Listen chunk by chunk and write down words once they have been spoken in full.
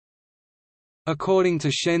According to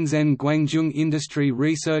Shenzhen Guangzhou Industry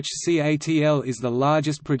Research, CATL is the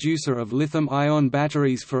largest producer of lithium-ion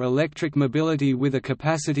batteries for electric mobility with a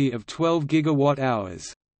capacity of 12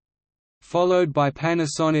 gigawatt-hours. Followed by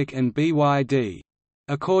Panasonic and BYD.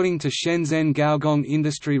 According to Shenzhen Gaogong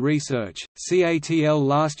Industry Research, CATL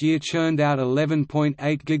last year churned out 11.8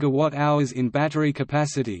 gigawatt-hours in battery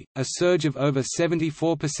capacity, a surge of over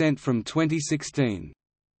 74% from 2016.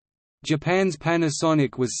 Japan's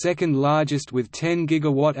Panasonic was second largest with 10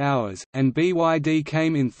 gigawatt-hours, and BYD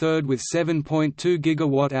came in third with 7.2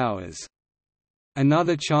 gigawatt-hours.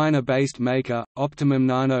 Another China-based maker, Optimum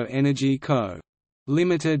Nano Energy Co.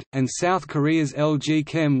 Limited, and South Korea's LG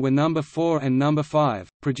Chem were number 4 and number 5,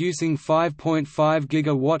 producing 5.5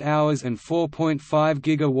 gigawatt-hours and 4.5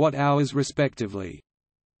 gigawatt-hours respectively.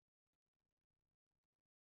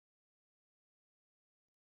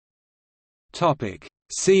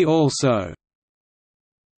 See also: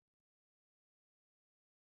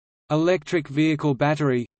 Electric vehicle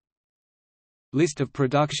battery, List of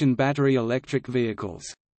production battery electric vehicles.